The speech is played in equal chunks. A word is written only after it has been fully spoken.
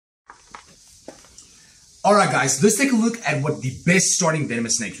Alright guys, let's take a look at what the best starting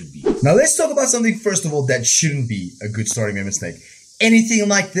venomous snake would be. Now let's talk about something first of all that shouldn't be a good starting venomous snake. Anything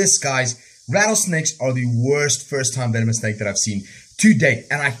like this, guys. Rattlesnakes are the worst first-time venomous snake that I've seen to date.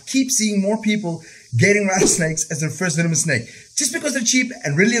 And I keep seeing more people getting rattlesnakes as their first venomous snake. Just because they're cheap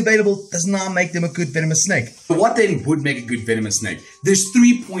and readily available does not make them a good venomous snake. But what then would make a good venomous snake? There's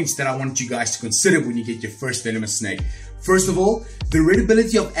 3 points that I want you guys to consider when you get your first venomous snake. First of all, the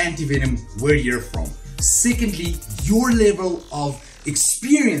readability of antivenom where you're from. Secondly, your level of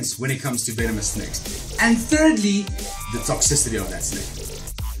experience when it comes to venomous snakes. And thirdly, the toxicity of that snake.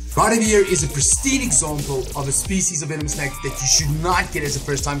 Right over here is a pristine example of a species of venomous snake that you should not get as a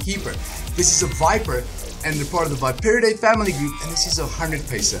first-time keeper. This is a viper, and they're part of the viperidae family group, and this is a 100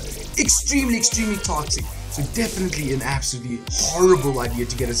 pacer. Extremely toxic. So definitely an absolutely horrible idea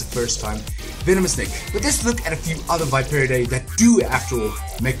to get as a first-time venomous snake. But let's look at a few other viperidae that do, after all,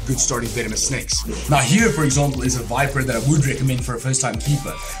 make good starting venomous snakes. Now here, for example, is a viper that I would recommend for a first-time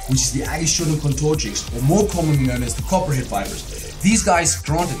keeper, which is the A.Contortix, or more commonly known as the copperhead vipers. These guys,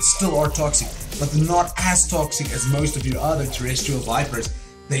 granted, still are toxic, but they're not as toxic as most of your other terrestrial vipers.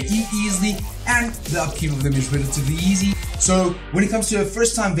 They eat easily, and the upkeep of them is relatively easy. So when it comes to a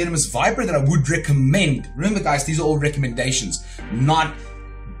first-time venomous viper that I would recommend, remember guys, these are all recommendations, not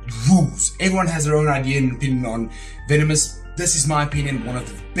rules. Everyone has their own idea and opinion on venomous. This is my opinion, one of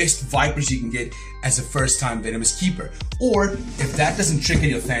the best vipers you can get as a first-time venomous keeper. Or if that doesn't trigger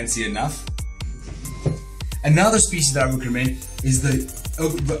your fancy enough, another species that I would recommend is the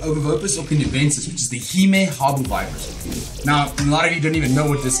Ovirapis occidensis, which is the Hime harbor vipers. Now, a lot of you don't even know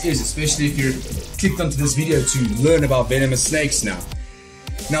what this is, especially if you're clicked onto this video to learn about venomous snakes now.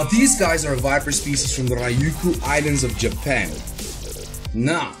 Now, these guys are a viper species from the Ryukyu Islands of Japan.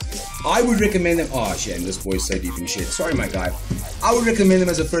 Now, I would recommend them. Oh, shit, this boy's so deep in shit. Sorry, my guy. I would recommend them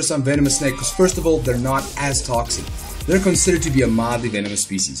as a first-time venomous snake because, first of all, they're not as toxic. They're considered to be a mildly venomous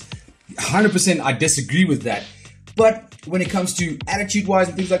species. 100% I disagree with that. But when it comes to attitude-wise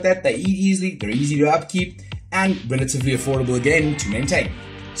and things like that, they eat easily, they're easy to upkeep, and relatively affordable again to maintain.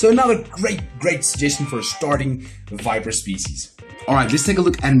 So another great suggestion for a starting viper species. Alright, let's take a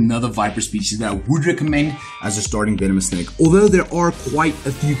look at another viper species that I would recommend as a starting venomous snake. Although there are quite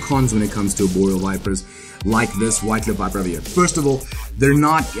a few cons when it comes to arboreal vipers, like this white-lipped viper over here. First of all, they're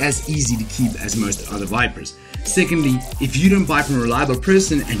not as easy to keep as most other vipers. Secondly, if you don't buy from a reliable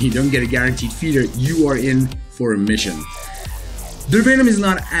person and you don't get a guaranteed feeder, you are in for a mission. Their venom is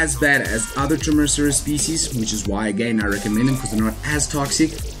not as bad as other Tremorcerus species, which is why again I recommend them because they're not as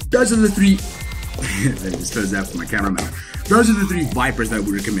toxic. Those are the 3 let me just close that for my camera now. Those are the 3 vipers that I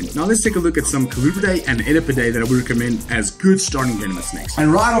would recommend. Now let's take a look at some coloubridae and elapidae that I would recommend as good starting venomous snakes.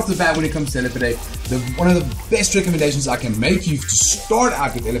 And right off the bat, when it comes to elapidae, one of the best recommendations I can make you to start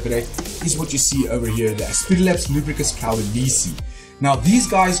out with elapidae is what you see over here, the Untitled Chapter. Now these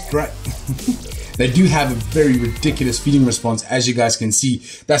guys, they do have a very ridiculous feeding response, as you guys can see.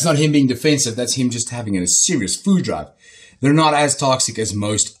 That's not him being defensive, that's him just having a serious food drive. They're not as toxic as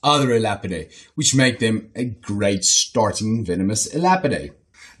most other elapidae, which make them a great starting venomous elapidae.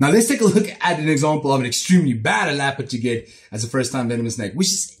 Now let's take a look at an example of an extremely bad elapid to get as a first-time venomous snake, which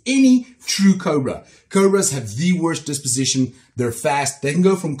is any true cobra. Cobras have the worst disposition. They're fast. They can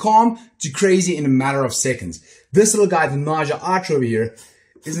go from calm to crazy in a matter of seconds. This little guy, the Naja Archer over here,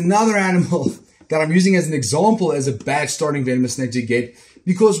 is another animal that I'm using as an example as a bad starting venomous snake to get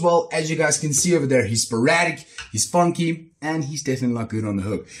because, well, as you guys can see over there, he's sporadic, he's funky, and he's definitely not good on the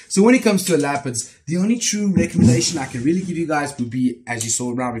hook. So when it comes to elapids, the only true recommendation I can really give you guys would be, as you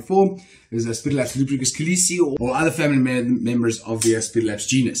saw around before, is a Spitalaps or other family members of the Spitalaps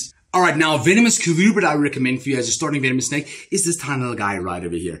genus. Alright, now venomous coloubridae I recommend for you as a starting venomous snake is this tiny little guy right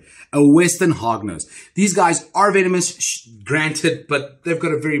over here. A western hognose. These guys are venomous, granted, but they've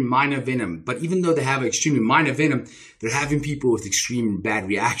got a very minor venom. But even though they have an extremely minor venom, they're having people with extreme bad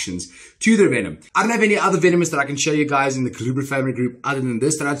reactions to their venom. I don't have any other venomous that I can show you guys in the coloubridae family group other than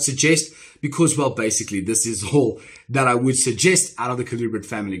this that I'd suggest because, well, basically this is all that I would suggest out of the coloubridae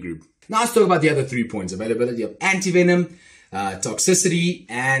family group. Now let's talk about the other 3 points. Availability of antivenom, toxicity,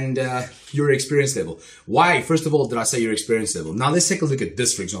 and your experience level. Why, first of all, did I say your experience level? Now let's take a look at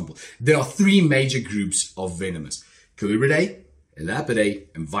this, for example. There are 3 major groups of venomous: coloubridae, elapidae,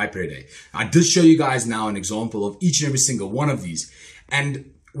 and viperidae. I did show you guys now an example of each and every single one of these.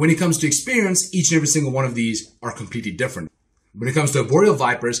 And when it comes to experience, each and every single one of these are completely different. When it comes to arboreal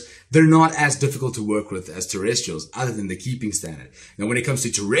vipers, they're not as difficult to work with as terrestrials, other than the keeping standard. Now, when it comes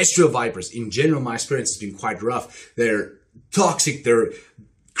to terrestrial vipers, in general, my experience has been quite rough. They're toxic, they're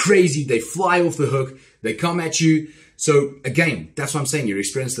crazy, they fly off the hook, they come at you. So again, that's what I'm saying. Your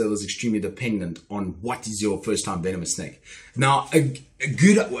experience level is extremely dependent on what is your first time venomous snake. Now, a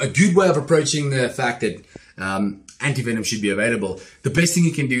good way of approaching the fact that antivenom should be available, the best thing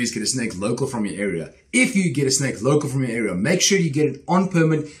you can do is get a snake local from your area. If you get a snake local from your area, make sure you get it on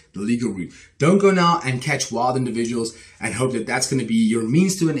permit, the legal route. Don't go now and catch wild individuals and hope that that's going to be your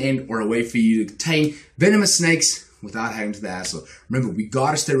means to an end or a way for you to tame venomous snakes without having to the hassle. Remember, we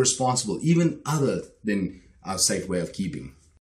got to stay responsible, even other than our safe way of keeping.